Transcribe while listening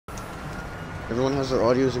Everyone has their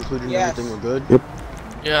audios included and everything, we're good? Yep.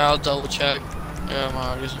 Yeah, I'll double check. Yeah, my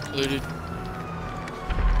audio's included.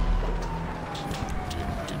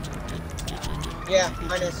 Yeah,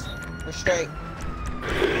 minus. We're straight.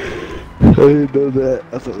 I didn't know that.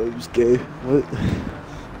 I thought I was gay. What?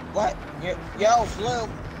 What? Yo, blue.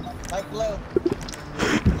 Like blue.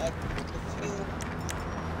 Like, if you...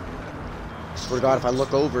 I swear to God, if I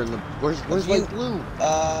look over and the... Where's light blue?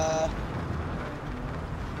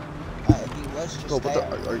 If he was just No, there.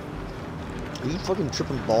 what the... Are you fucking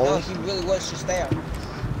tripping balls? No, he really was just there.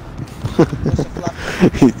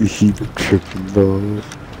 He tripping balls.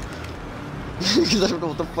 Because I don't know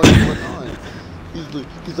what the fuck is going on.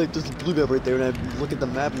 He's like, there's a blue guy right there, and I look at the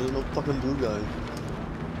map and there's no fucking blue guy.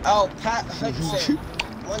 Oh, Pat Hudson.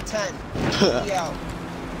 110. Yo.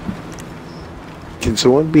 Can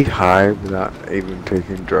someone be high without even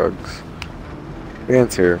taking drugs? The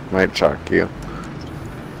answer might shock you.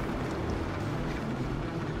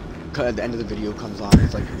 At the end of the video comes on,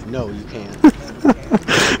 it's like, no, you can't.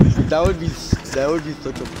 that would be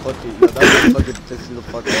such a fucking, that would fucking piss you the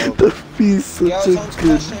fuck off. That'd be such a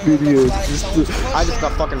good video. I just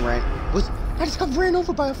got fucking ran. I just got ran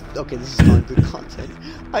over by a. Okay, this is not good content.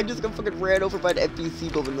 I just got fucking ran over by an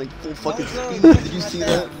NPC going like full fucking speed. Did you see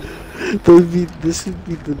that? That would be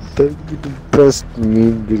the best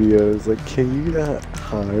meme videos. Like, can you get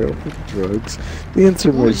high off of drugs? The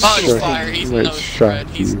answer might shock you.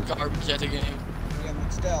 He's garbage at the game. Yeah,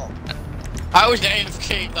 but still. I was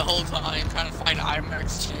AFK the whole time trying to find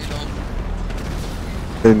IMAX channel.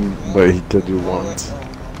 But he killed you once. Oh my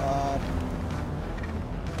God.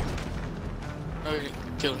 Oh, he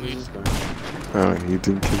killed me. Oh, he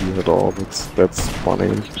didn't kill you at all. That's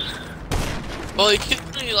funny. Well, he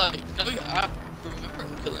killed me like, no, I remember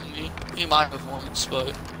him killing me. He might have once,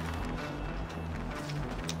 but...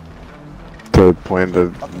 To the point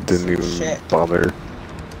that didn't even bother.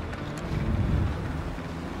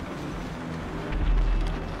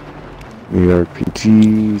 Need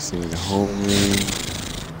RPGs, need homing,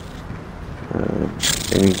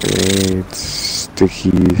 any grenades,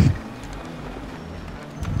 stickies.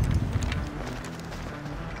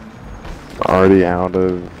 Already out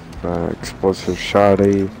of explosive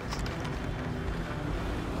shoddy.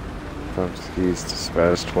 From skis to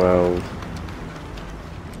Spaz 12.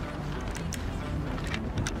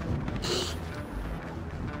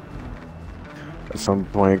 At some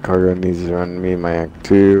point, cargo needs to run me my Act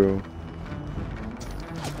 2.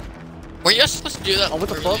 Were you supposed to do that what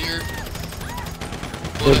the fuck? earlier?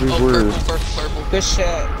 Everywhere. Purple. Good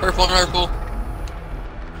shit. Purple.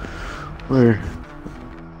 Where?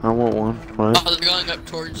 I want one. Fine. Oh, they're going up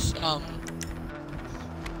towards,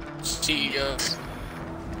 CEO.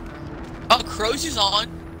 Oh, Crows is on.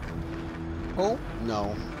 Who?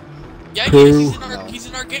 No. Yeah, he is. He's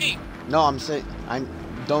in our game. No, I'm saying,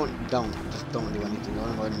 don't do anything.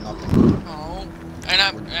 Don't worry, nothing. Oh. And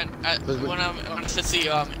when I said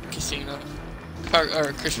the casino,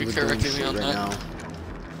 or Crispy corrected me on that. Now.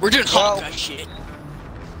 We're doing hot guy shit.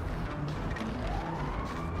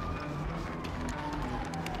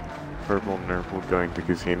 Purple Nurple going to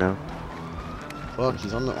casino. Fuck,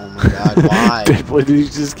 he's on the. Oh my God, why? Why did you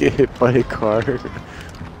just get hit by a car?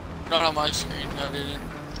 Not on my screen, I didn't.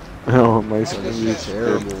 Oh, on my screen. This is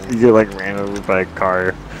terrible. You get like ran over by a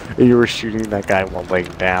car. And you were shooting that guy while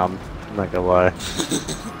laying down. I'm not gonna lie.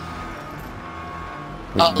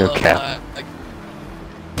 No cap.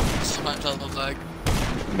 Sometimes I look like.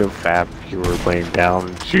 No fap. You were laying down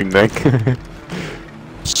and shooting that guy.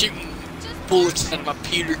 Shooting bullets out of my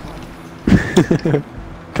Peter.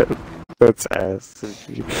 That's ass.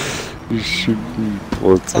 You shooting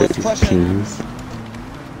bullets at your penis.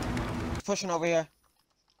 Pushing over here.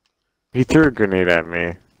 He threw a grenade at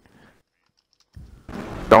me.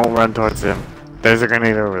 Don't run towards him. There's a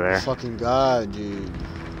grenade over there. Fucking God, dude.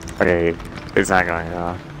 Okay, it's not going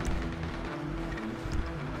off.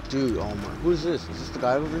 Dude, oh my. Who is this? Is this the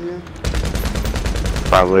guy over here?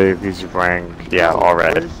 Probably if he's wearing, yeah, all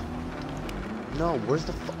red. No, where's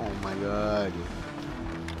the oh my God.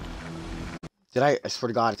 I swear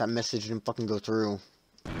to God, if that message didn't fucking go through.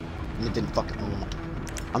 And it didn't fucking,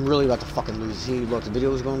 I'm really about to fucking lose. See, look, the video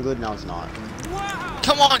was going good, now it's not. Wow.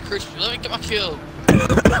 Come on, Christian, let me get my kill.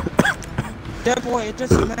 That boy, it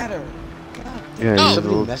doesn't matter. God, Yeah, no,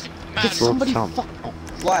 somebody fuck. Oh.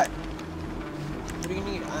 What? What do you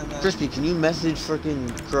need? Crispy, can you message frickin'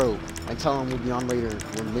 Crow and tell him we'll be on later?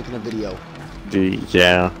 We're making a video.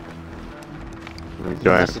 Yeah.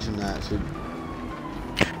 Go ahead. Message him that, so.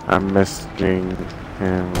 I'm messaging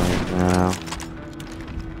him right now.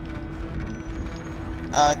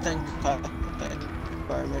 I think,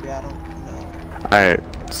 or maybe I don't know. Alright,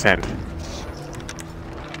 send.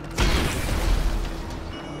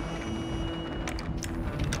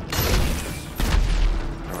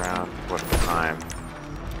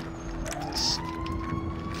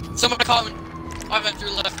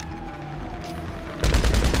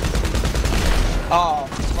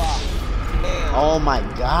 Oh my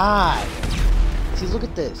god! See, look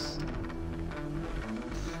at this.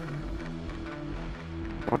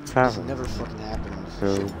 What's This happening? never fucking happened.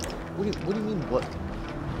 So- Shit. What do you mean, what?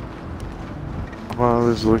 Well, I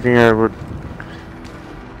was looking at what.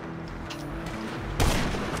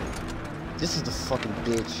 This is the fucking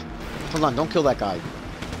bitch. Hold on, don't kill that guy.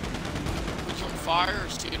 Which one, fire or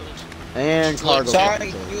steelers? And cargo. Sorry,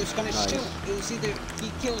 Okay. he was gonna Nice. shoot. It was either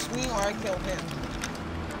he kills me or I kill him.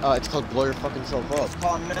 It's called blow your fucking self up. It's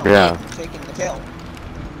called now. Yeah. Taking the kill.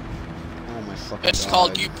 Oh my fucking It's god.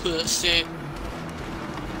 called you pussy.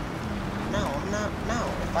 No, I'm not. No,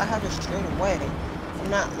 if I have it straight away, I'm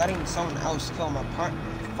not letting someone else kill my partner.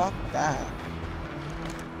 Fuck that.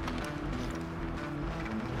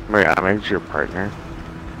 Wait, I made you a partner.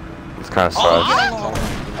 It's kind of Oh, sus.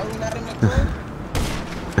 Are we not in the group?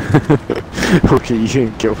 Okay, you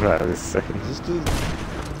didn't get what I was saying. This dude.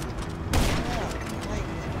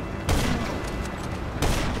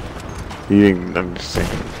 You didn't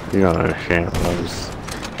understand. You don't understand what I was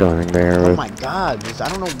going there Oh with. my god. I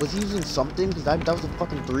don't know. Was he using something? Because that was a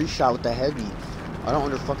fucking 3-shot with the heavy. I don't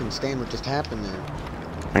understand what just happened there.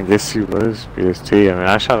 I guess he was BST. I mean,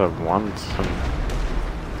 I shot him once. And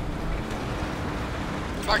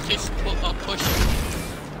Fire case push.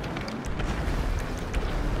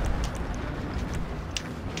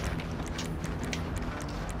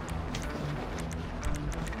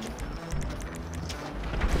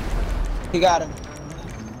 He got him.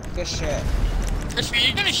 Good shit. Crispy, are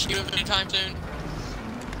you gonna shoot him anytime soon?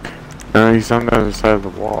 no, he's on the other side of the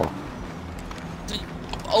wall.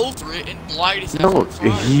 Over it and light his No, ass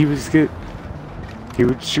on fire. he was good. He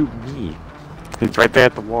would shoot me. He's right there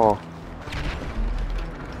at the wall.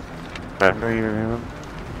 That not even him.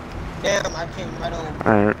 Damn, I came right over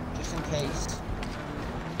Alright. just in case.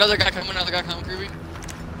 Another guy coming, Groovy.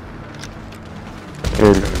 It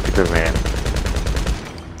was a good man.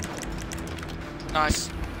 Nice.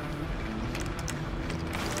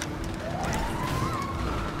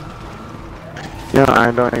 You know,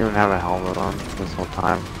 I don't even have a helmet on this whole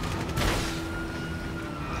time.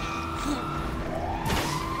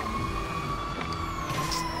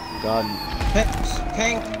 God.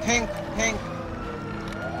 Pink.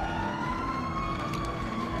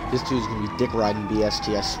 This dude's gonna be dick riding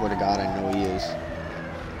BST. I swear to God, I know he is.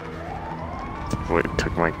 Wait,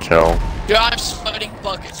 took my kill. Dude, I'm sweating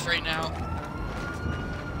buckets right now.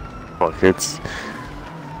 Buckets.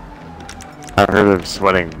 I heard of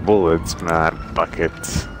sweating bullets, not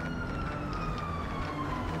buckets.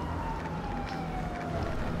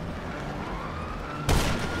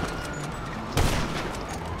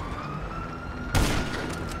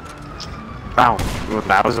 Ow, well,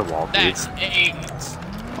 that was a wall That's piece. 8.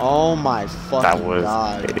 Oh my fucking That was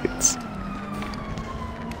God. it.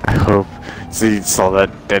 I hope. So you saw that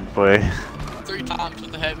dead boy? 3 times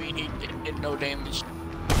with the heavy and he did no damage.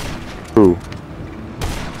 Who?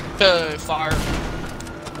 Fire.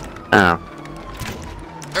 Oh.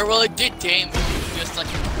 Or well, it did damage, it was just like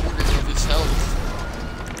a quarter of his health.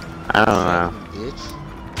 I don't know. Fucking bitch.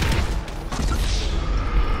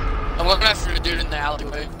 I'm looking after the dude in the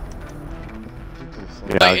alleyway. People fuck-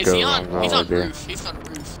 Yeah, Wait, I'll is go he along on? He's on with you. roof. He's on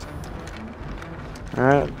roof.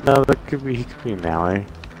 No, that could be, he could be an alley.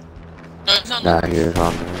 No, he's on Nah, the he roof. is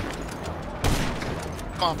on there.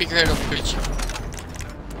 Come on, peek your head over, bitch.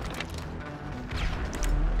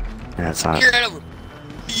 Yeah, it's not. Peek your head over.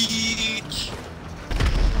 Bitch.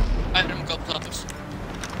 I hit him a couple times.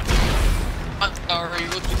 I'm sorry,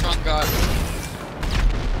 what's the drunk guy?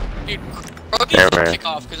 Dude, bro, Yeah, needs to right. kick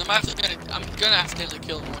off, because I'm gonna accidentally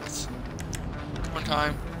kill him one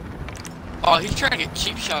time. Oh, he's trying to get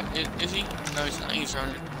cheap shot, is he? No, he's not, he's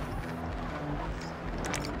running.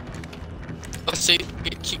 Let's see,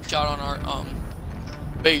 get cheap shot on our,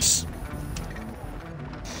 base.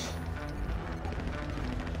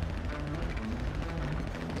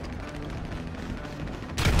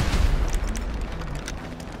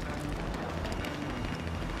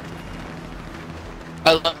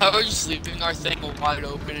 I love how we're just leaving our thing wide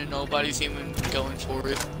open and nobody's even going for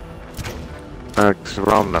it. Cause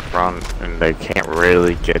we're on the front and they can't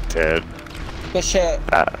really get to it. Good shit.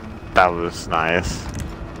 That was nice.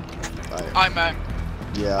 I'm at.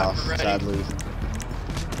 Yeah, I'm ready. sadly.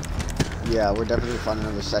 Yeah, we're definitely gonna find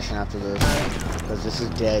another session after this. Because this is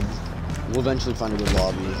dead. We'll eventually find a good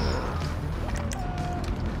lobby.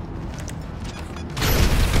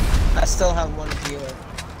 I still have one viewer.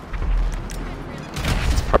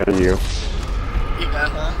 It's part of you. Yeah.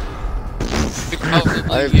 Huh?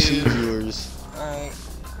 Probably I have you. 2 viewers. Alright,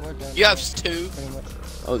 we're done. You have 2. Pretty much.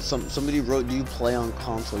 Oh, somebody wrote, do you play on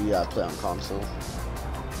console? Yeah, I play on console.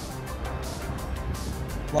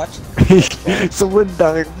 What? Someone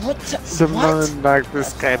knocked. What? Someone knocked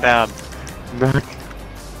this guy down. Knock.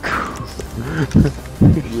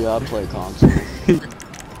 Yeah, I play console.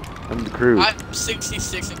 I'm the crew. I'm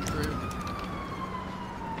 66 in crew.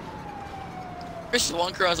 There's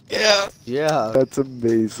one crew, I was like, yeah. Yeah. That's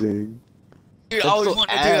amazing. Dude, I That's always so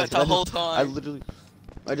wanted to do ass. that the whole time.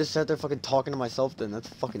 I just sat there fucking talking to myself then. That's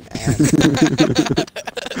fucking ass.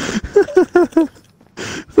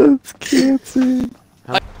 That's cancer.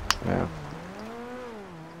 Yeah.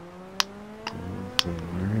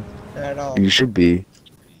 Not at all. You should be.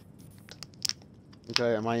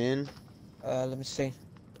 Okay, am I in? Let me see.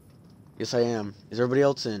 Yes, I am. Is everybody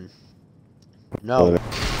else in? No.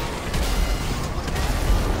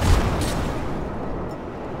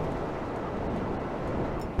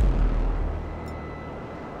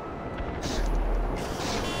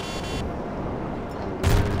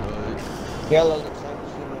 Yellow looks like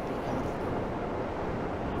he might be coming.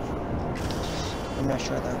 I'm not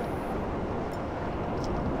sure though.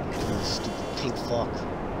 You stupid pink fuck.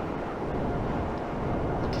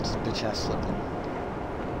 Look at this bitch ass slipping.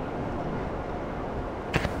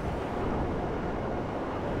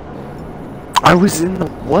 I was in the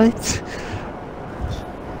what?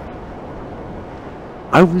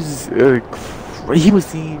 I was he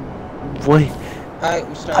was in what? Alright,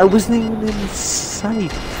 we start. I wasn't even in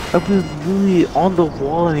sight. I was literally on the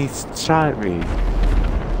wall and he shot me.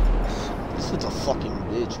 This dude's a fucking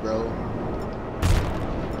bitch, bro.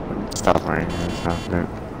 Stop right here. Stop it.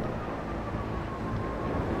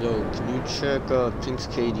 Yo, can you check Pink's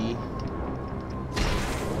KD?